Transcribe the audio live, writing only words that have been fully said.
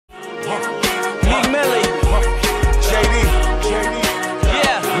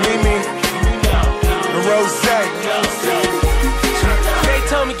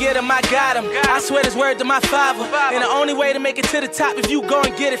I got him. I swear this word to my father. And the only way to make it to the top if you go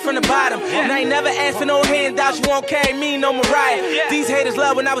and get it from the bottom. And I ain't never asked for no handouts, you won't carry me, no Mariah. These haters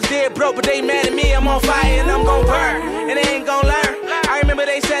love when I was dead broke, but they mad at me, I'm on fire and I'm gon' burn. And they ain't gon' learn. I remember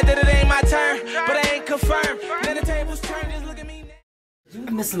they said that it ain't my turn, but I ain't confirmed. Then the tables turn, just look at me now. You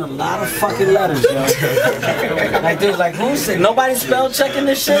missing a lot of fucking letters, yo. Like, dude, like, who said? Nobody spell checking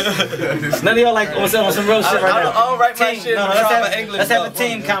this shit? None of y'all, like, on some real shit right now. I'll write my shit. Let's have a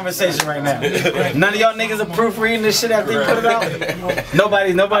team conversation right now. None of y'all niggas are proofreading this shit after you put it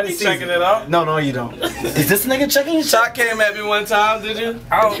out? Nobody sees checking it out? No, you don't. Is this nigga checking your shit? Shot came at me one time, did you?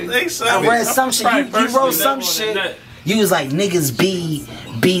 I don't think so. I read some shit. You wrote some shit. You was like, niggas be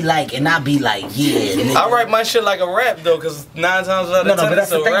like, and I be like, yeah. Nigga. I write my shit like a rap though, cause 9 times out of 10 but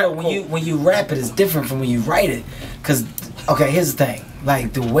that's the thing though. Quote. When you rap it, it's different from when you write it. Cause okay, here's the thing.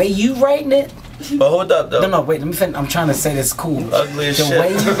 Like the way you writing it. But hold up though. No, wait. Let me finish. I'm trying to say this cool. Ugly as shit. The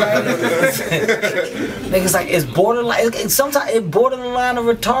way you write it, niggas like it's borderline. Sometimes it's borderline of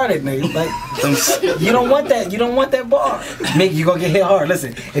retarded, nigga. Like you don't want that. You don't want that bar. Meek, you gonna get hit hard.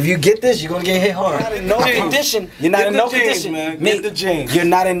 Listen, if you get this, you're gonna get hit hard. You're not in no condition. You're not in no condition, man. Meek, the jeans. You're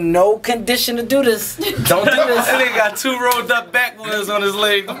not in no condition to do this. Don't do this. That nigga got 2 rolled up backwoods on his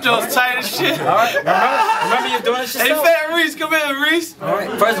leg. I'm just tight as shit. All right. Remember you're doing this shit. Hey, Fat Reese, come here, Reese. All right.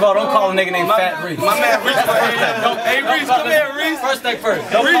 First of all, don't call a nigga named Fat Reese. My man Reese. Hey Reese, come here, Reese. First thing first.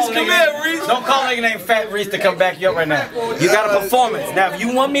 Reese, come here, Reese. Don't call a nigga named Fat Reese to come back you up right now. You got a performance. Now, if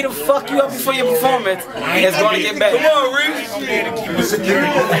you want me to fuck you up before your performance, it's going to get better. Come on, Reese.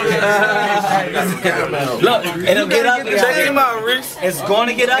 Look, it'll get ugly. Check him out, Reese. It's going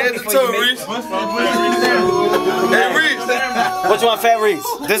to get ugly for you, Reese. Hey, Reese. What you want, Fat Reese?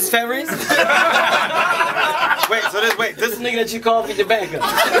 This is Fat Reese? Wait, this is the nigga that you called for your backup.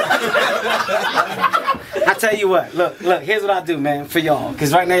 I tell you what, look, here's what I do, man, for y'all.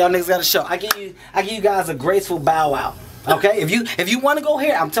 Cause right now y'all niggas got a show. I give you guys a graceful bow out. Okay? If you wanna go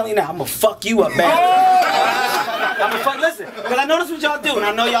here, I'm telling you now, I'm gonna fuck you up bad. Listen, cause I know that's what y'all do, and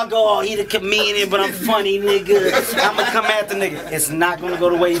I know y'all go, oh, he the comedian, but I'm funny, nigga. I'm gonna come at the nigga. It's not gonna go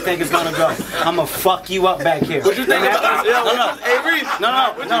the way you think it's gonna go. I'm gonna fuck you up back here. What you think about No. Hey, Reese.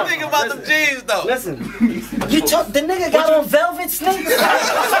 No. What you think about them jeans, though? Listen, the nigga got on velvet sneakers.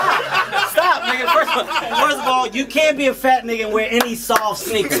 Stop, nigga. First of all, you can't be a fat nigga and wear any soft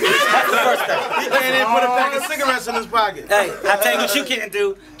sneakers. That's the first thing. He can't even put a pack of cigarettes in his pocket. Hey, I tell you what you can't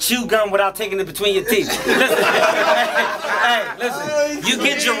do: chew gum without taking it between your teeth. Listen, listen. You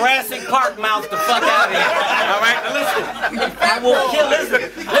get Jurassic Park mouth the fuck out of here. All right, listen. I will kill.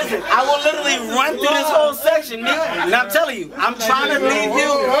 Listen. I will literally run through this whole section, Meek. And I'm telling you, I'm trying to leave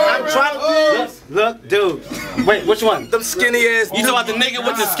you. I'm trying to look, dude. Wait, which one? Them skinny ass. You talking about the nigga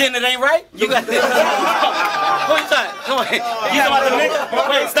with the skin that ain't right? You got the. Who you talking? Come on. You talking about the nigga?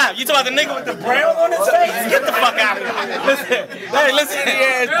 Wait, stop. You talking about the nigga with the brown on his face? Get the fuck out of here. Listen. Hey, listen.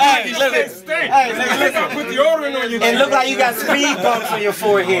 Hey, listen. Hey, listen. Put deodorant on your. It look like you got speed bumps on your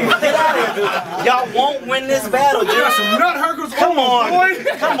forehead. Get out of here, dude. Y'all won't win this battle. You got some nut hurkers. Come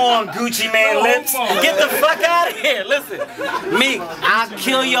on, Gucci Man lips. Get the fuck out of here. Listen, Meek, I'll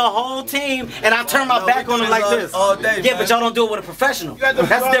kill your whole team and I'll turn my back on them like this. All day, yeah, but y'all don't do it with a professional. You got the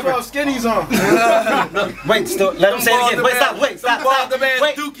That's different. skinnies on. Wait, let him say it again. Wait, stop. Wait.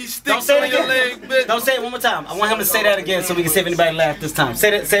 Don't say it again. Don't say it one more time. I want him to say that again so we can see if anybody laughed this time. Say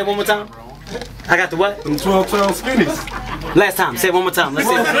it one more time. I got the what? 12 skinnies. Last time. Say it one more time. Let's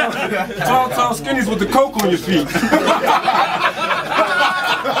see. 12 skinnies with the coke on your feet.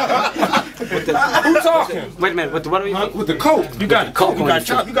 Who talking? Wait a minute. What are you? With the coke. You got a coke. You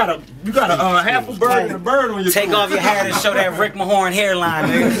got a half a bird and a bird on your. Take off your hat and show that Rick Mahorn hairline,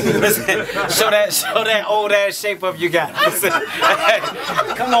 nigga. Listen, show that old ass shape up you got. Listen, hey,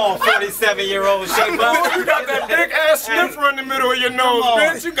 come on, 47-year-old shape up. You got that big ass sniffer in the middle of your nose,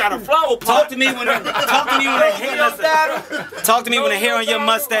 bitch. You got a flower pot. Talk to me when the hair on your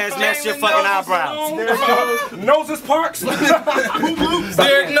mustache matches your fucking eyebrows. Noses parks.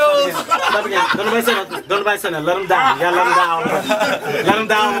 Derek knows. Don't nobody say nothing. Let him down. You gotta let him down. Let him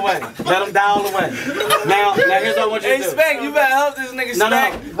down the way. Let him down the way. Now here's what I want you to do. Hey, Spec, you better help this nigga Spec.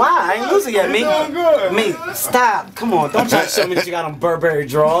 No. Why? I ain't losing yet, Meek. Meek, stop. Come on. Don't try to show me that you got on Burberry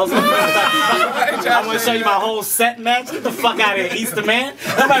drawers. I'm gonna show you my whole set match. Get the fuck out of here, Easter man.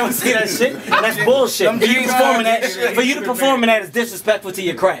 Nobody wanna see that shit. That's bullshit. For you to perform in that is disrespectful to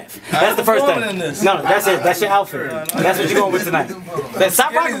your craft. That's the first thing. No, that's it. That's your outfit. That's what you're going with tonight.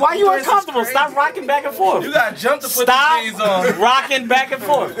 Stop rocking. Why are you uncomfortable? Stop rocking back and forth. You got jumped to put the jeans on. Stop rocking back and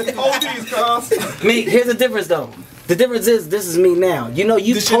forth. Hold these, cuz. Meek, here's the difference though. The difference is, this is me now. You know,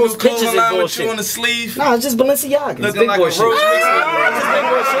 you post pictures and bullshit. On the sleeve? No, it's just Balenciaga. It's big boy shit.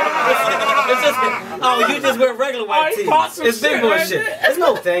 It's just, oh, you just wear regular white tees. It's big boy shit. It's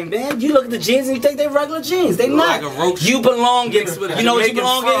no thing, man. You look at the jeans and you think they're regular jeans. They not. You belong in, you know what you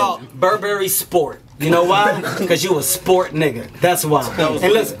belong in? Burberry Sport. You know why? Because you a sport nigga. That's why.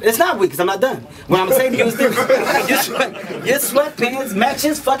 And listen, it's not weak because I'm not done. What I'm gonna say to you is this. Your sweatpants match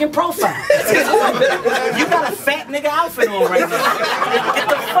his fucking profile. You got a fat nigga outfit on right now. Get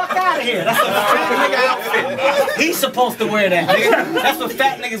the fuck out of here. That's a fat nigga outfit. He's supposed to wear that, nigga. That's what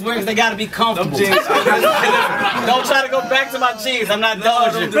fat niggas wear because they gotta be comfortable. Don't try to go back to my jeans. I'm not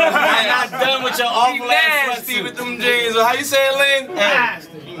done with you. I'm not done with your awful ass sweatsuit. With them jeans. How you say it, Lynn?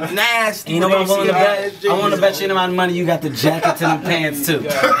 Nasty. You know what I'm willing to bet? I want to bet you any amount of money you got the jacket to them pants too.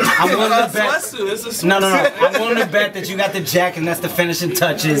 I'm willing to bet. No. I'm willing to bet that you got the jacket and that's the finishing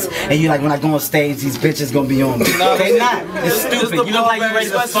touches. And you like, when I go on stage, these bitches gonna be on me. They not. It's stupid. You look like you ready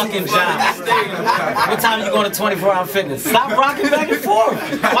to fucking job. What time you going to 24-hour fitness? Stop rocking back and forth.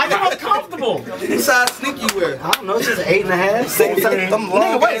 Why you uncomfortable? What size sneaker you wear? I don't know. It's just 8.5. Same size.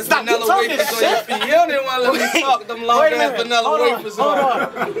 Nigga, wait, stop talking shit. You didn't want to let me talk them long ass vanilla wafers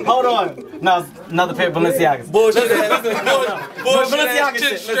on. Hold on. No, another pair of Balenciagas. Bullshit. Balenciaga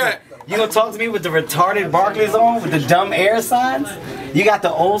shit. Listen, you gonna talk to me with the retarded Barclays on, with the dumb air signs? You got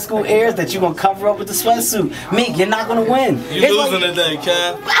the old school airs that you gonna cover up with the sweatsuit. Meek, you're not gonna win. You losing today,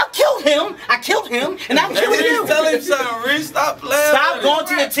 Cal. I killed him, and I'm killing you. Tell him something, Reese. Stop playing. Stop going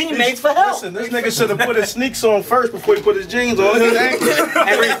to your teammates for help. Listen, this nigga should have put his sneaks on first before he put his jeans on. Hey,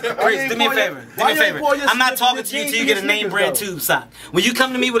 Reese, do me a favor. I'm not talking to you till you get a name brand tube sock. When you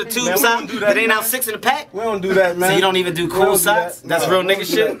come to me with a tube sock that ain't out 6 in the pack, we don't do that, man. So you don't even do cool socks? That's real nigga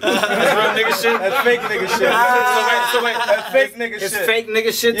shit? That's real nigga shit? That's fake nigga shit. So wait. That's fake nigga shit. It's fake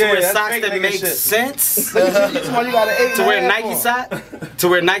nigga shit to wear socks that make sense? To wear Nike socks? To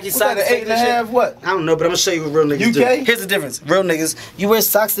wear Nike socks? 8.5 what? I don't know, but I'm gonna show you what real niggas do. Here's the difference. Real niggas, you wear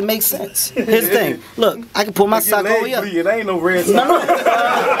socks that make sense. Here's the thing. Look, I can pull my sock all the way up. It ain't no red sock. No.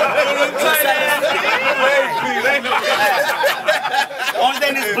 Only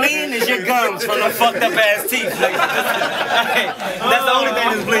thing that's bleeding is your gums from the fucked up ass teeth. Like, that's the only thing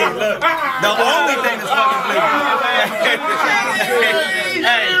that's bleeding. Look, the only thing that's fucking bleeding.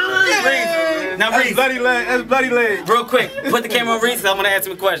 Hey, Reese. Now Reese. That's bloody leg. Real quick, put the camera on Reese. I'm gonna ask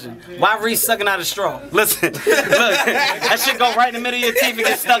him a question. Why Reese sucking out a straw? Listen, look, that shit go right in the middle of your teeth and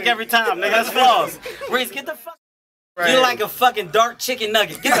get stuck every time, nigga. That's flaws. Reese, get the fuck. You're like a fucking dark chicken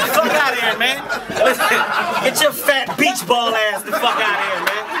nugget. Get the fuck out of here, man. Listen, get your fat beach ball ass the fuck out of here,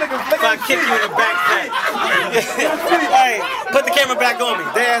 man. If I kick you in the back. Hey, put the camera back on me.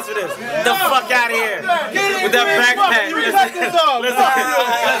 They asked for this. The fuck out of here with that backpack. Listen.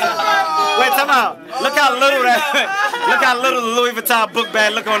 Wait, time out. Look how little the Louis Vuitton book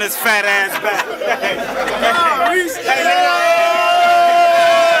bag look on his fat ass back. Reese,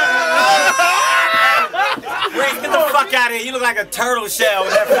 get the fuck out of here. You look like a turtle shell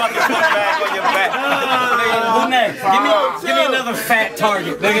with that fucking book bag on your back. Who next? Give me another fat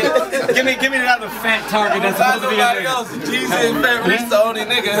target, nigga. Give me another fat target that's supposed to be a nigga. Jeezy and Fat Reese the only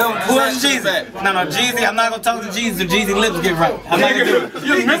nigga. Who else Jeezy? No, Jeezy. I'm not gonna talk to Jeezy if Jeezy lips get right. I'm not gonna do it.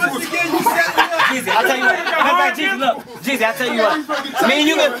 Jeezy, I'll tell you what. Jeezy, look. Jeezy, I'll tell you what. Me and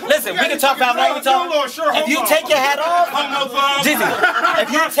you listen, we can talk about what we talk. If you take your hat off, Jeezy, if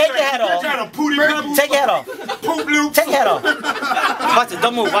you take your hat off, take your hat off. Take your head off. Watch this.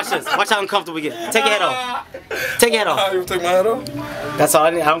 Don't move. Watch this. Watch how uncomfortable we get. Take your head off. Take your head off. You take my head off? That's all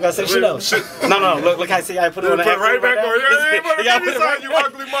I need. I don't gotta say shit else. No. Look how I see. I put it on the head. Right back on. Yeah, put it right. You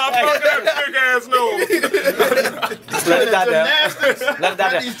ugly motherfucker. That big ass nose. Just let it die down. Let it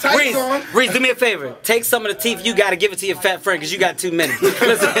die down. Reese, do me a favor. Take some of the teeth you gotta give it to your fat friend because you got too many.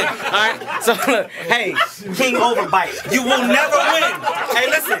 Listen. All right. So look. Hey, King Overbite. You will never win. Hey,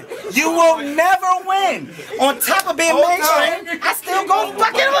 listen. You will never win. On top of being mainstream, I still go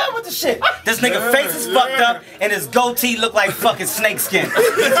fucking around with the shit. This nigga face is fucked up and his goatee look like fucking snake skin. It's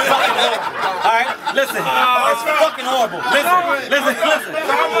fucking horrible. Alright? Listen. It's fucking horrible. Listen.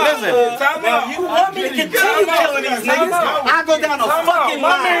 Now, you want me to continue killing these niggas? I go down a fucking line.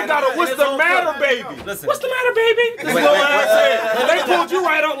 My man got a what's the matter, baby? Listen. What's the matter, baby? This little ass head. They pulled you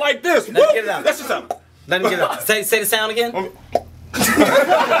right out like this. Let me get it out. That's just up. Let me get it out. Say the sound again.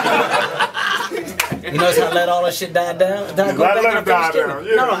 You notice how I let all that shit die down? Let it die down.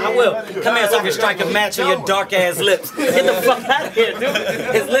 Yeah. No, I will. Come here so I can strike a match on your dark ass lips. Get the fuck out of here, dude.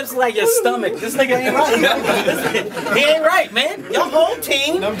 His lips like your stomach. This nigga ain't right. He ain't right, man. Your whole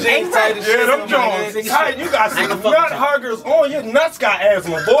team ain't right. Yeah, them Jones. Tight, you got some nut huggers on. Your nuts got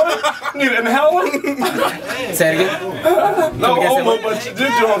asthma, boy. You need an inhaler? Say it again. No homo, but your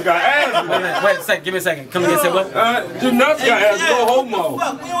Jones got asthma. Wait a second. Give me a second. Come again. Say what? Your nuts got asthma. No homo.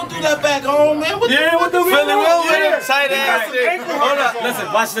 Fuck, we don't do that back home, man. What What the Philly Will with him, tight ass shit. Hold up.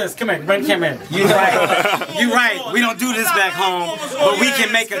 Listen, watch this. Come here. Bring the camera in. You right. You right. We don't do this back home, but we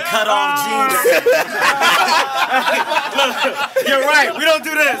can make a cut-off jeans. Look, you're right. We don't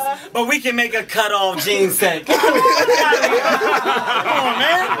do this, but we can make a cut-off jeans set. Come on,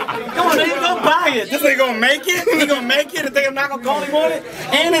 man. Come on, man. You gonna buy it. This ain't gonna make it. He gonna make it and think I'm not gonna call him on it.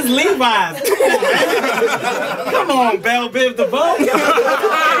 And it's Levi's. Come on, Belle Biv DeVoe.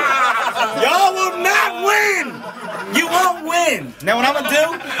 Y'all will not win. You won't win. Now what I'm gonna do,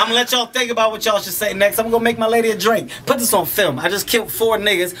 I'm gonna let y'all think about what y'all should say next. I'm gonna make my lady a drink. Put this on film. I just killed 4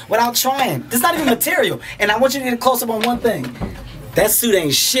 niggas without trying. This is not even material. And I want you to get a close up on one thing. That suit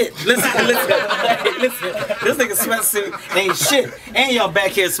ain't shit. Listen. Listen. This nigga sweatsuit ain't shit. And y'all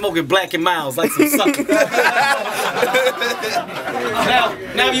back here smoking Black and Miles like some suckers.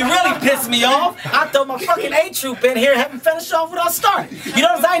 Now if you really piss me off, I throw my fucking A troop in here and have him finish off what I started. You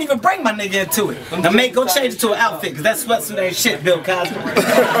notice I ain't even bring my nigga into it. Now Meek, go change it to an outfit, cause that sweatsuit ain't shit, Bill Cosby. I'm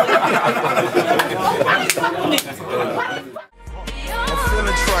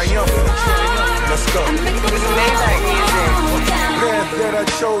feeling triumphant. Let's go. Path that I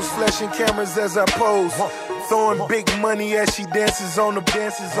chose, flashing cameras as I pose. Throwing big money as she dances on the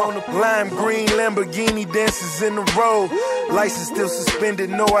lime green Lamborghini dances in the road. License still suspended,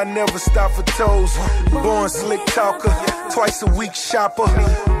 no, I never stop for toes. Born slick talker, twice a week shopper.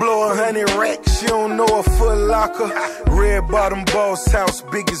 Blow 100 racks, you don't know a Foot Locker. Red bottom boss house,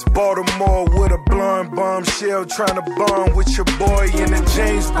 biggest Baltimore with a blonde bombshell. Trying to bond with your boy in a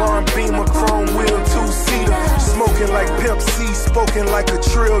James Bond Beamer, chrome wheel 2-seater. Smoking like Pepsi, spoken like a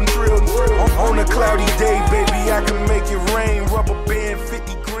trill. On a cloudy day, baby, I can make it rain. Rubber band,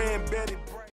 50 grand.